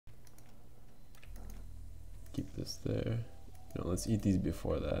Keep this there. No, let's eat these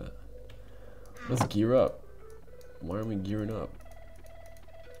before that. Let's gear up. Why aren't we gearing up?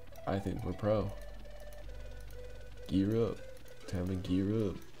 I think we're pro. Gear up. Time to gear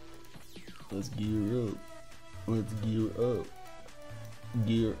up. Let's gear up. Let's gear up.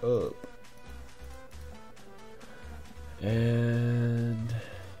 Gear up. And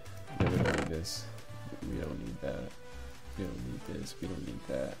we don't need this. We don't need that. We don't need this. We don't need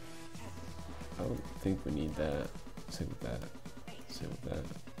that. I don't think we need that. Same with that. Same with that.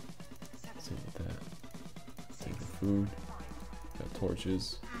 Same with that. Take the food. Got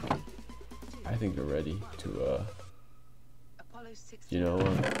torches. I think we're ready to you know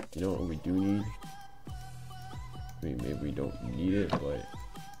what we do need? I mean, maybe we don't need it, but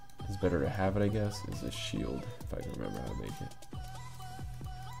it's better to have it, I guess, is a shield, if I can remember how to make it.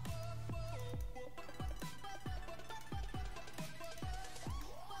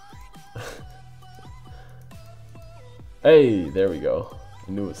 Hey, there we go.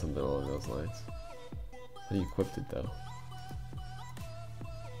 I knew it was something along those lines. How do you equip it though?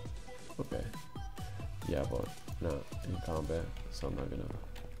 Okay. Yeah, but not in combat, so I'm not gonna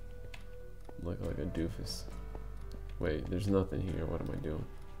look like a doofus. Wait, there's nothing here. What am I doing?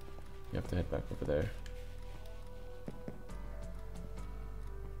 You have to head back over there.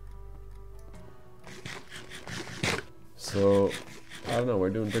 So, I don't know, we're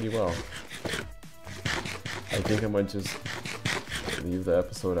doing pretty well. I think I might just leave the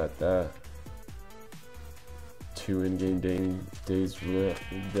episode at that. 2 in-game days. 2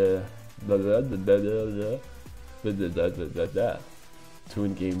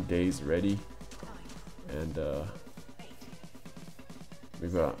 in-game days ready. And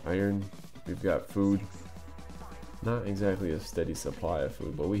we've got iron, we've got food. Not exactly a steady supply of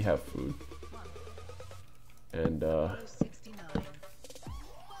food, but we have food. And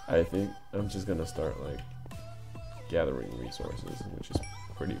I think I'm just gonna start like gathering resources, which is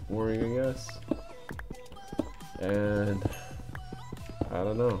pretty boring, I guess. And I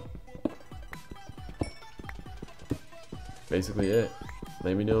don't know. Basically it.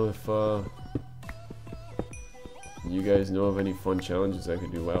 Let me know if you guys know of any fun challenges I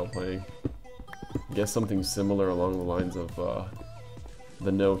could do while playing. I guess something similar along the lines of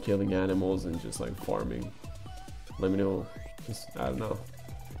the no killing animals and just like farming. Let me know. Just, I don't know.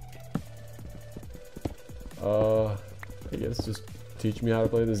 I guess just teach me how to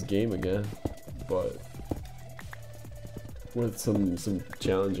play this game again, but with some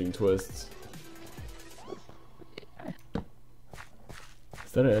challenging twists.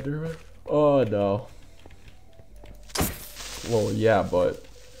 Is that an Enderman? Oh no. Well, yeah, but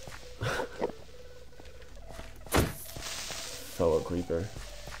fellow creeper.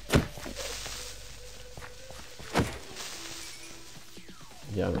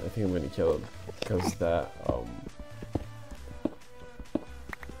 Yeah, I think I'm gonna kill him because that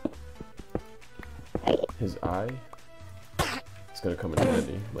his eye is gonna come in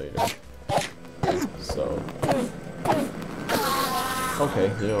handy later. So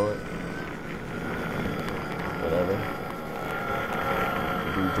okay, you know what? Whatever.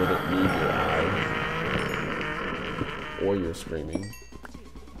 You didn't need your eye or your screaming.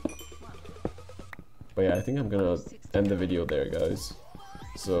 But yeah, I think I'm gonna end the video there, guys.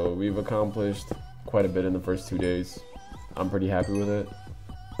 So we've accomplished quite a bit in the first 2 days. I'm pretty happy with it.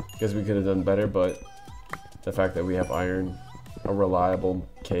 Guess we could have done better, but the fact that we have iron, a reliable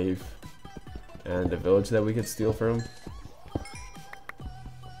cave, and a village that we could steal from,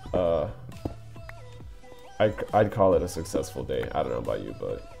 I'd call it a successful day. I don't know about you,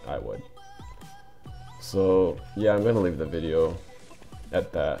 but I would. So yeah, I'm gonna leave the video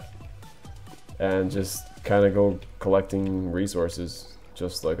at that and just kind of go collecting resources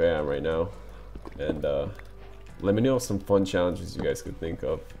just like I am right now. And let me know some fun challenges you guys could think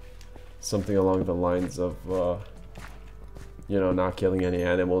of. Something along the lines of you know, not killing any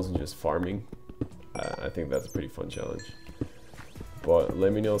animals and just farming. I think that's a pretty fun challenge. But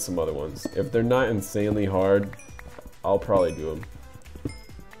let me know some other ones. If they're not insanely hard, I'll probably do them.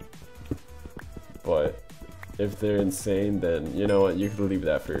 But if they're insane, then you know what, you can leave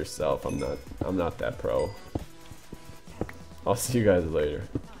that for yourself. I'm not that pro. I'll see you guys later.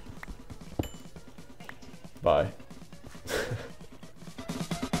 Bye. 6,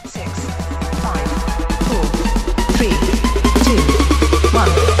 5, 4, 3, 2, 1.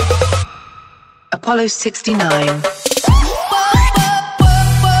 Apollo 69.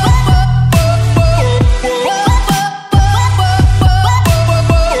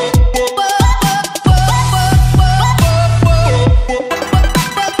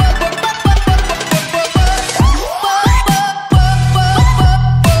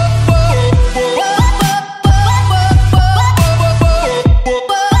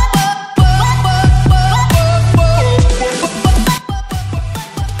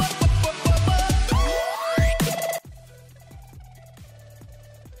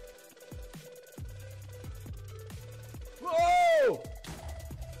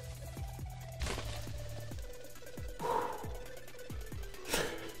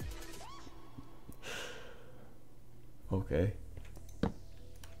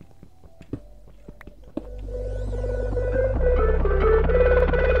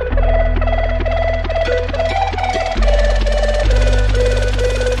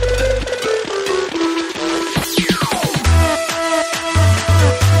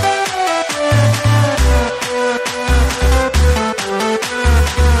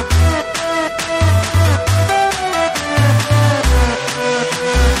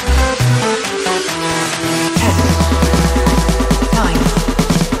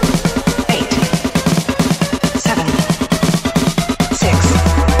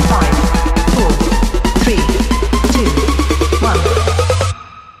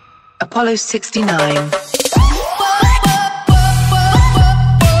 Apollo 69.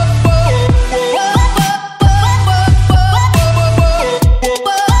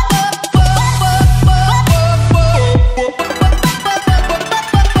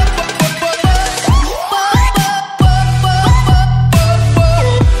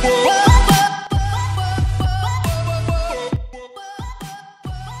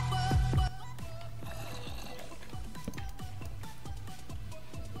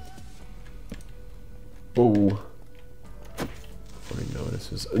 Oh. I know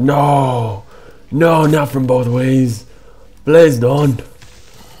this is. No! No, not from both ways. Please don't.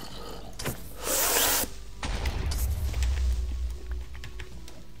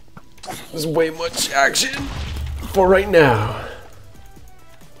 There's way much action for right now.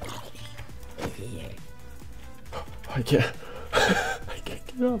 I can't. I can't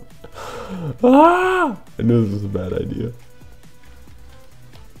get up. Ah! I knew this was a bad idea.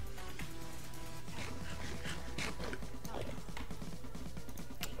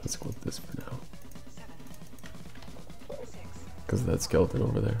 Let's go with this for now. Because of that skeleton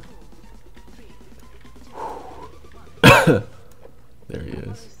over there. There he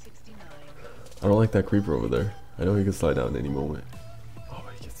is. I don't like that creeper over there. I know he can slide down at any moment. Oh,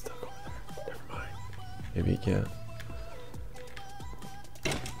 he gets stuck over there. Never mind. Maybe he can't.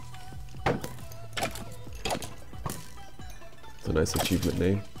 It's a nice achievement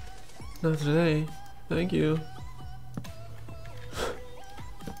name. Not today. Thank you.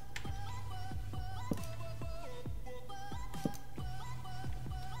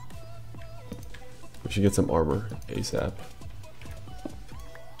 We should get some armor ASAP.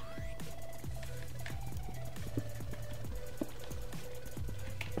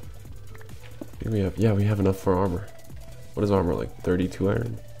 We have, yeah, we have enough for armor. What is armor, like 32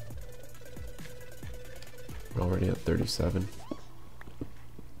 iron? We're already at 37.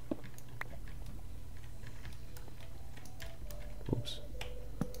 Oops.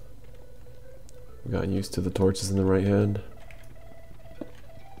 We got used to the torches in the right hand.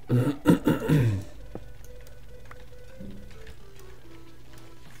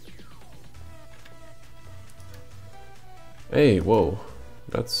 Hey, whoa.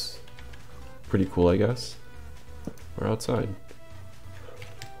 That's pretty cool, I guess. We're outside.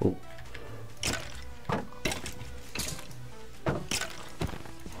 Oh.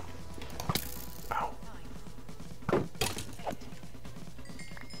 Ow.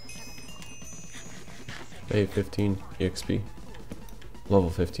 Hey, 15 EXP. Level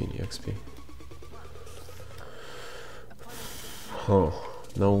 15 EXP. Huh.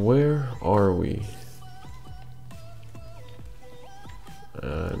 Now where are we?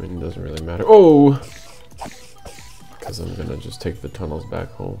 I mean, it doesn't really matter. Oh! Because I'm gonna just take the tunnels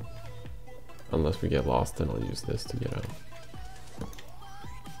back home. Unless we get lost, then I'll use this to get out.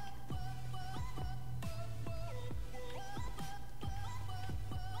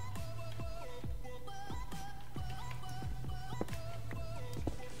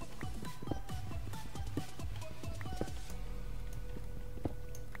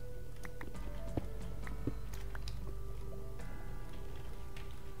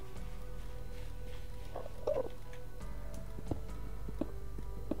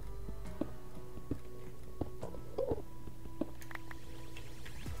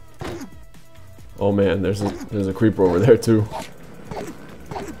 Oh man, there's a creeper over there too.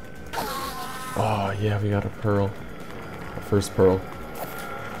 Oh yeah, we got a pearl. Our first pearl.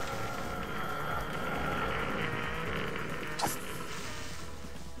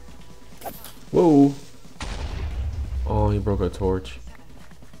 Whoa! Oh, he broke a torch.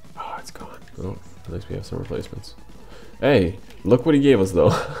 Oh, it's gone. Oh, at least we have some replacements. Hey, look what he gave us though.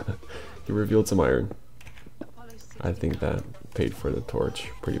 He revealed some iron. I think that paid for the torch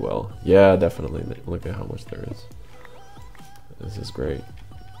pretty well. Yeah, definitely. Look at how much there is. This is great.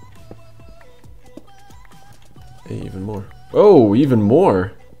 Hey, even more. Oh, even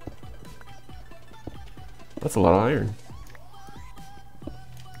more! That's a lot of iron.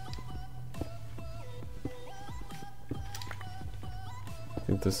 I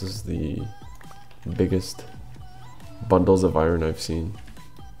think this is the biggest bundles of iron I've seen.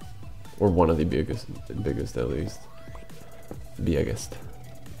 Or one of the biggest at least. Biggest.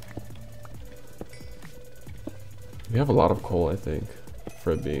 We have a lot of coal, I think,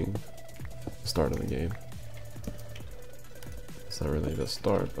 for it being the start of the game. It's not really the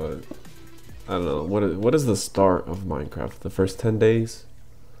start, but I don't know. What is the start of Minecraft? The first 10 days?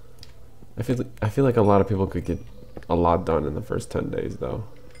 I feel like a lot of people could get a lot done in the first 10 days, though.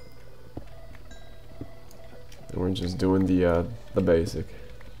 And we're just doing the basic.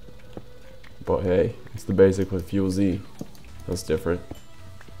 But hey, it's the basic with FuelZ. That's different.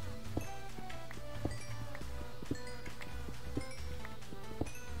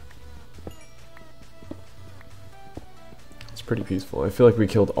 pretty peaceful. I feel like we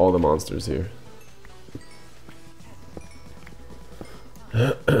killed all the monsters here.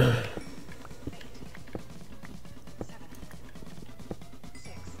 Alright,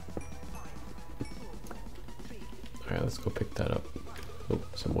 let's go pick that up. Oh,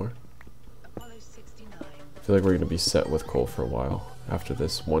 some more. I feel like we're gonna be set with coal for a while after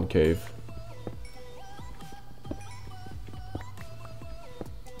this one cave.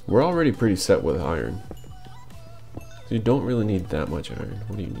 We're already pretty set with iron. So you don't really need that much iron.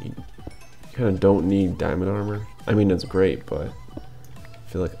 What do you need? You kind of don't need diamond armor. I mean, it's great, but I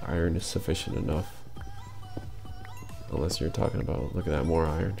feel like iron is sufficient enough. Unless you're talking about, look at that, more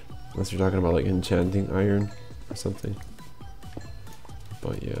iron. Unless you're talking about like enchanting iron or something.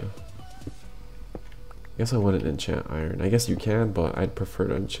 But yeah. I guess I wouldn't enchant iron. I guess you can, but I'd prefer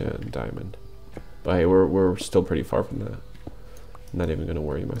to enchant diamond. But hey, we're still pretty far from that. I'm not even gonna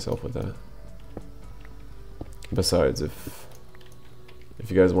worry myself with that. Besides, if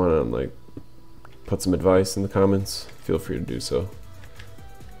you guys want to like put some advice in the comments, feel free to do so.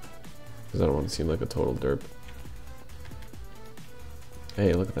 Because I don't want to seem like a total derp.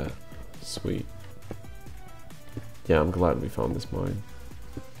 Hey, look at that. Sweet. Yeah, I'm glad we found this mine.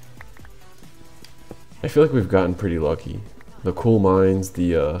 I feel like we've gotten pretty lucky. The cool mines,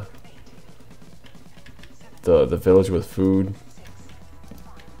 the village with food.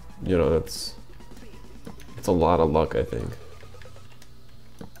 You know, that's a lot of luck, I think.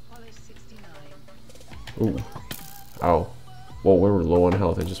 Ooh. Ow. Whoa, we were low on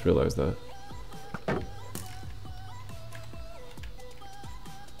health, I just realized that.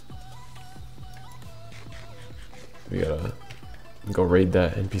 We gotta go raid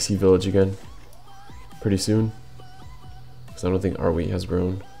that NPC village again pretty soon. Because I don't think our wheat has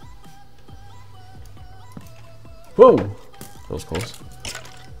grown. Whoa! That was close.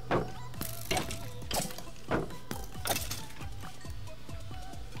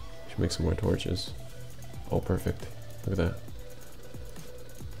 Should make some more torches. Oh, perfect. Look at that.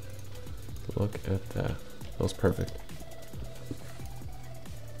 Look at that. That was perfect.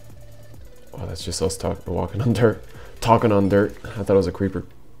 Oh, that's just us walking on dirt. Talking on dirt. I thought it was a creeper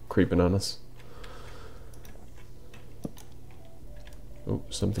creeping on us. Oh,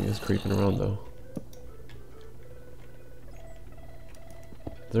 something is creeping around though.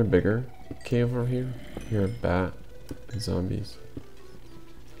 Is there a bigger cave over here? Here, a bat and zombies.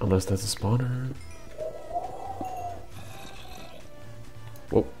 Unless that's a spawner.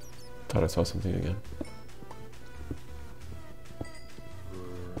 Whoa, thought I saw something again.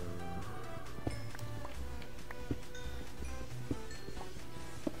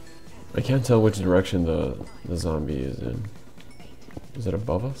 I can't tell which direction the zombie is in. Is it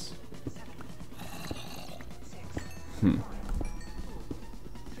above us?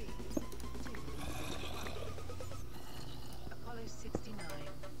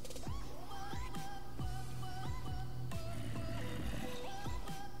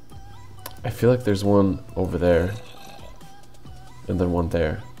 I feel like there's one over there and then one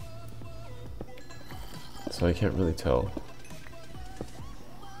there, so I can't really tell.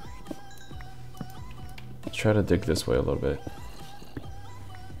 Let's try to dig this way a little bit.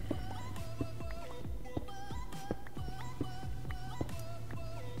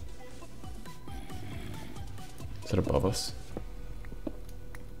 Is it above us?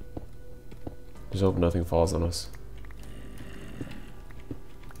 Just hope nothing falls on us.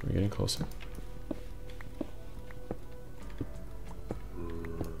 Are we getting closer?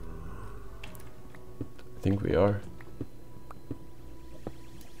 I think we are.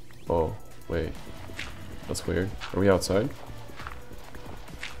 Oh, wait. That's weird. Are we outside?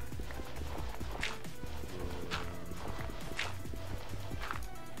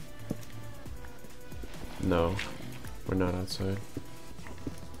 No, we're not outside.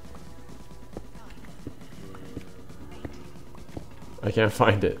 I can't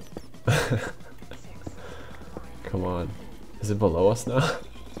find it. Come on. Is it below us now?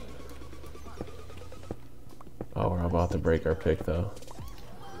 Oh, we're about to break our pick though.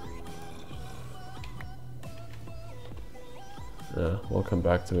 Yeah, we'll come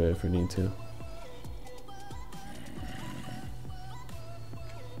back to it if we need to.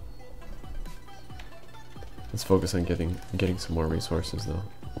 Let's focus on getting some more resources though.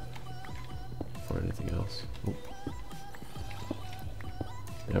 Before anything else. Oop.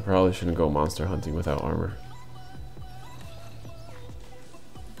 Yeah, I probably shouldn't go monster hunting without armor.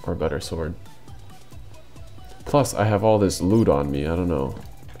 Or a better sword. Plus, I have all this loot on me, I don't know.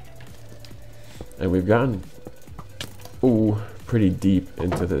 And we've gotten, pretty deep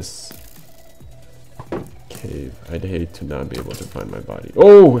into this cave. I'd hate to not be able to find my body.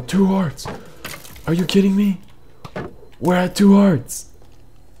 Oh, 2 hearts! Are you kidding me? We're at 2 hearts.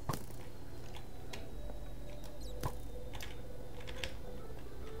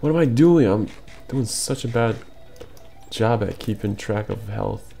 What am I doing? I'm doing such a bad job at keeping track of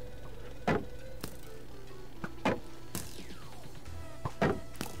health.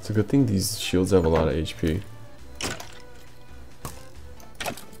 It's a good thing these shields have a lot of HP.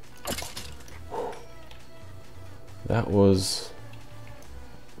 That was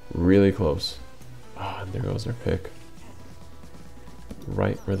really close. Ah, and there goes our pick.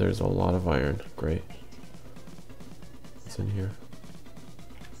 Right where there's a lot of iron. Great. What's in here?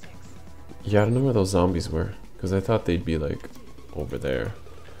 Yeah, I don't know where those zombies were, because I thought they'd be like over there,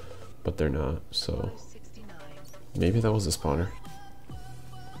 but they're not, so maybe that was a spawner.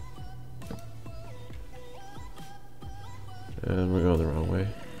 And we're going the wrong way.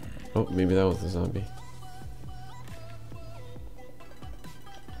 Oh, maybe that was the zombie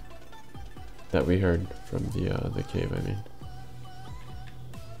that we heard from the cave, I mean.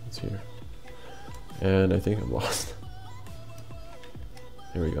 It's here. And I think I'm lost.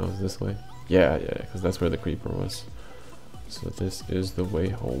 Here we go, is this way? Yeah, because that's where the creeper was. So this is the way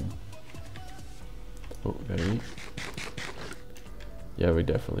home. Oh, gotta eat. Yeah, we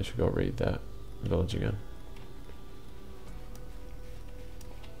definitely should go raid that village again.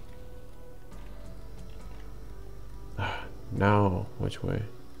 Now, which way?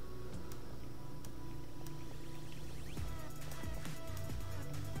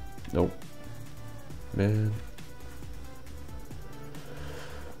 Nope. Man.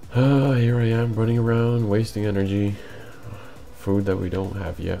 Here I am running around, wasting energy. Food that we don't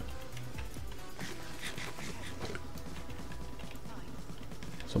have yet.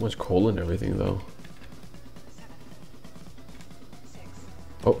 So much coal and everything though.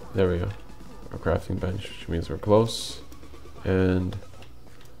 Oh, there we go. Our crafting bench, which means we're close. And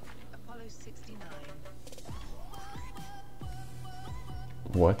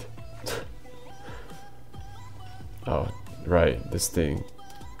what? Oh, right, this thing.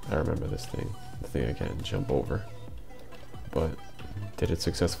 I remember this thing. The thing I can't jump over. But did it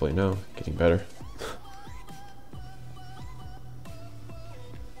successfully now. Getting better.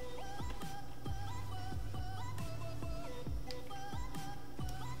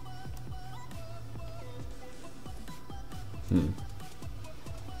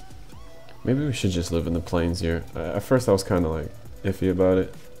 Maybe we should just live in the plains here. At first I was kind of like iffy about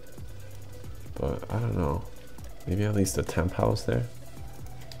it. But I don't know. Maybe at least a temp house there?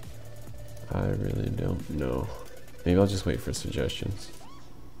 I really don't know. Maybe I'll just wait for suggestions.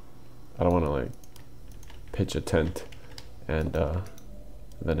 I don't want to like pitch a tent and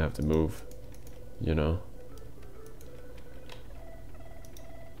then have to move, you know?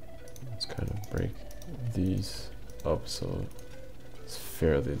 Let's kind of break these up so it's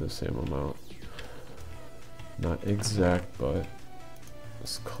fairly the same amount. Not exact, but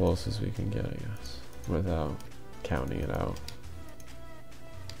as close as we can get, I guess, without counting it out.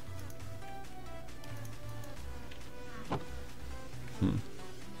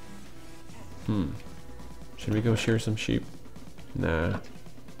 Should we go shear some sheep? Nah.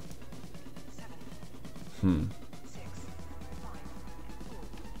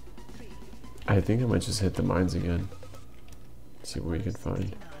 I think I might just hit the mines again. See what we can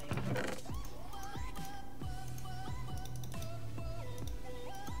find.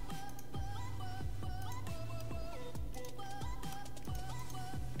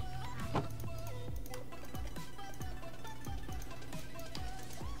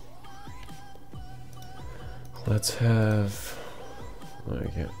 Let's have... Oh, I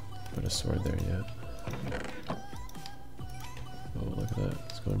can't put a sword there yet. Oh, look at that.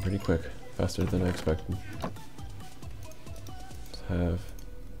 It's going pretty quick. Faster than I expected. Let's have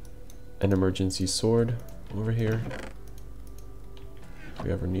an emergency sword over here. If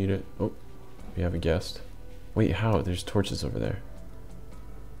we ever need it. Oh, we have a guest. Wait, how? There's torches over there.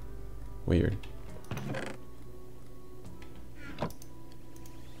 Weird.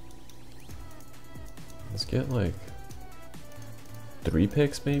 Let's get like 3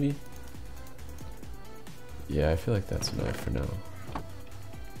 picks maybe? Yeah, I feel like that's enough for now.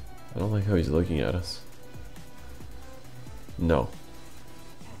 I don't like how he's looking at us. No.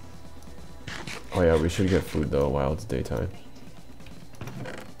 Oh yeah, we should get food though while it's daytime.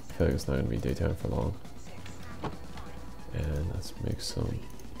 I feel like it's not gonna be daytime for long. And let's make some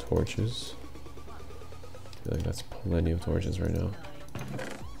torches. I feel like that's plenty of torches right now.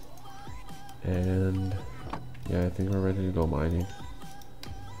 And yeah, I think we're ready to go mining.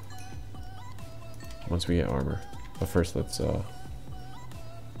 Once we get armor. But first let's oh,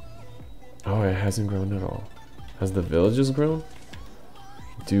 it hasn't grown at all. Has the villages grown?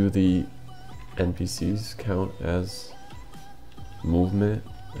 Do the NPCs count as movement,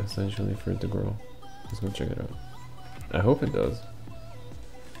 essentially, for it to grow. Let's go check it out. I hope it does.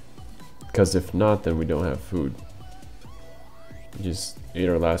 Because if not, then we don't have food. We just ate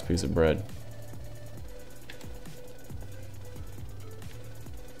our last piece of bread.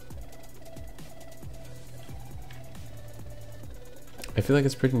 I feel like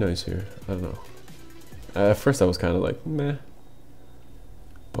it's pretty nice here. I don't know. At first I was kind of like, meh.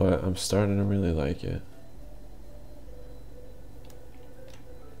 But I'm starting to really like it.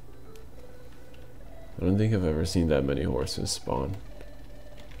 I don't think I've ever seen that many horses spawn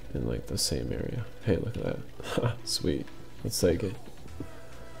in like the same area. Hey, look at that. Sweet. Let's take it.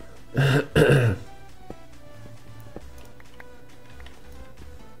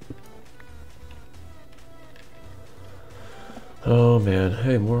 Oh man,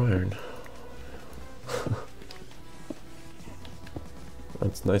 hey, more iron.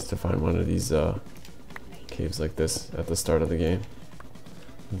 It's nice to find one of these caves like this at the start of the game.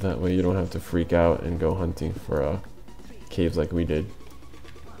 That way you don't have to freak out and go hunting for caves like we did.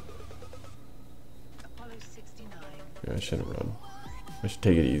 Yeah, I shouldn't run. I should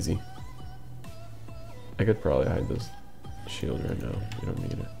take it easy. I could probably hide this shield right now. You don't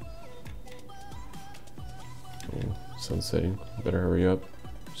need it. Oh, sun's setting. Better hurry up.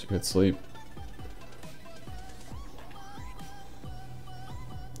 Should get sleep.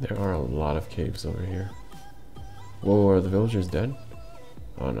 There are a lot of caves over here. Whoa, are the villagers dead?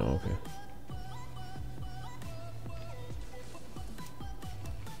 Oh no, okay.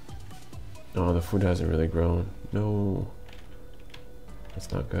 Oh, the food hasn't really grown. No.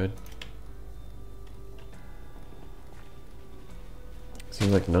 That's not good.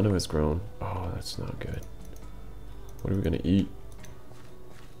 Seems like none of it's grown. Oh, that's not good. What are we gonna eat?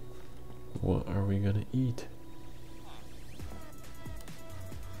 What are we gonna eat?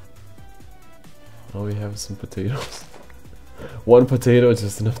 All we have is some potatoes. One potato is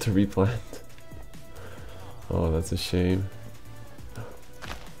just enough to replant. Oh, that's a shame.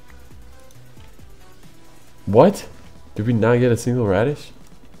 What? Did we not get a single radish?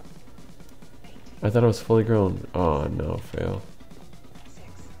 I thought it was fully grown. Oh no, fail.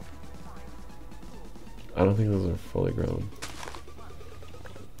 I don't think those are fully grown.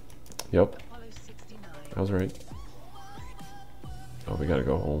 Yep. I was right. Oh, we gotta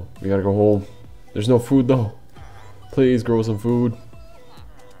go home. We gotta go home. There's no food though. Please grow some food.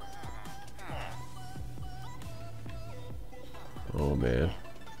 Oh man.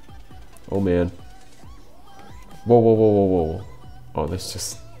 Oh man. Whoa, whoa, whoa, whoa, whoa. Oh, that's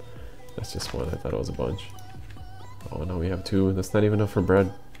just one. I thought it was a bunch. Oh no, we have two. That's not even enough for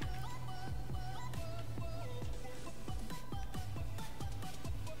bread.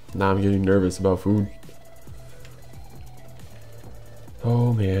 Now I'm getting nervous about food.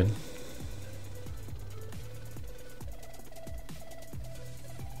 Oh man.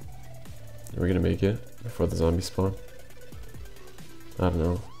 Are we gonna make it before the zombies spawn? I don't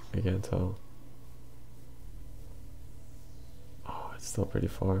know. I can't tell. Oh, it's still pretty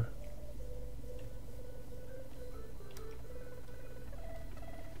far.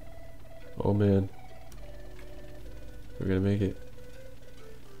 Oh man. We're gonna make it.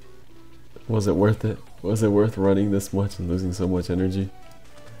 Was it worth it? Was it worth running this much and losing so much energy?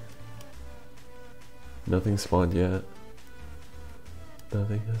 Nothing spawned yet.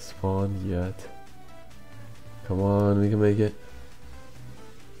 Nothing has spawned yet. Come on, we can make it.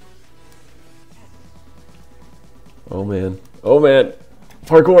 Oh man. Oh man!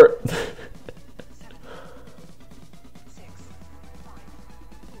 Parkour!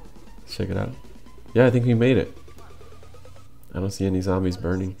 Check it out. Yeah, I think we made it. I don't see any zombies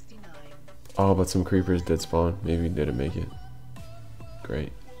burning. Oh, but some creepers did spawn. Maybe we didn't make it.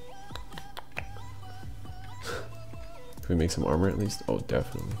 Great. Can we make some armor at least? Oh,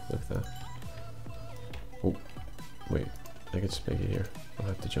 definitely. Look at that. Oh, wait. I could just make it here. I'll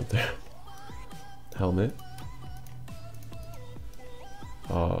have to jump there. Helmet.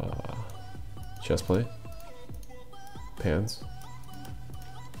 Chestplate. Pants.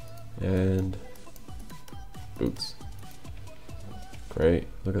 And boots. Great.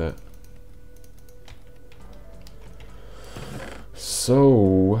 Look at that.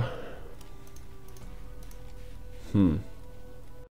 So,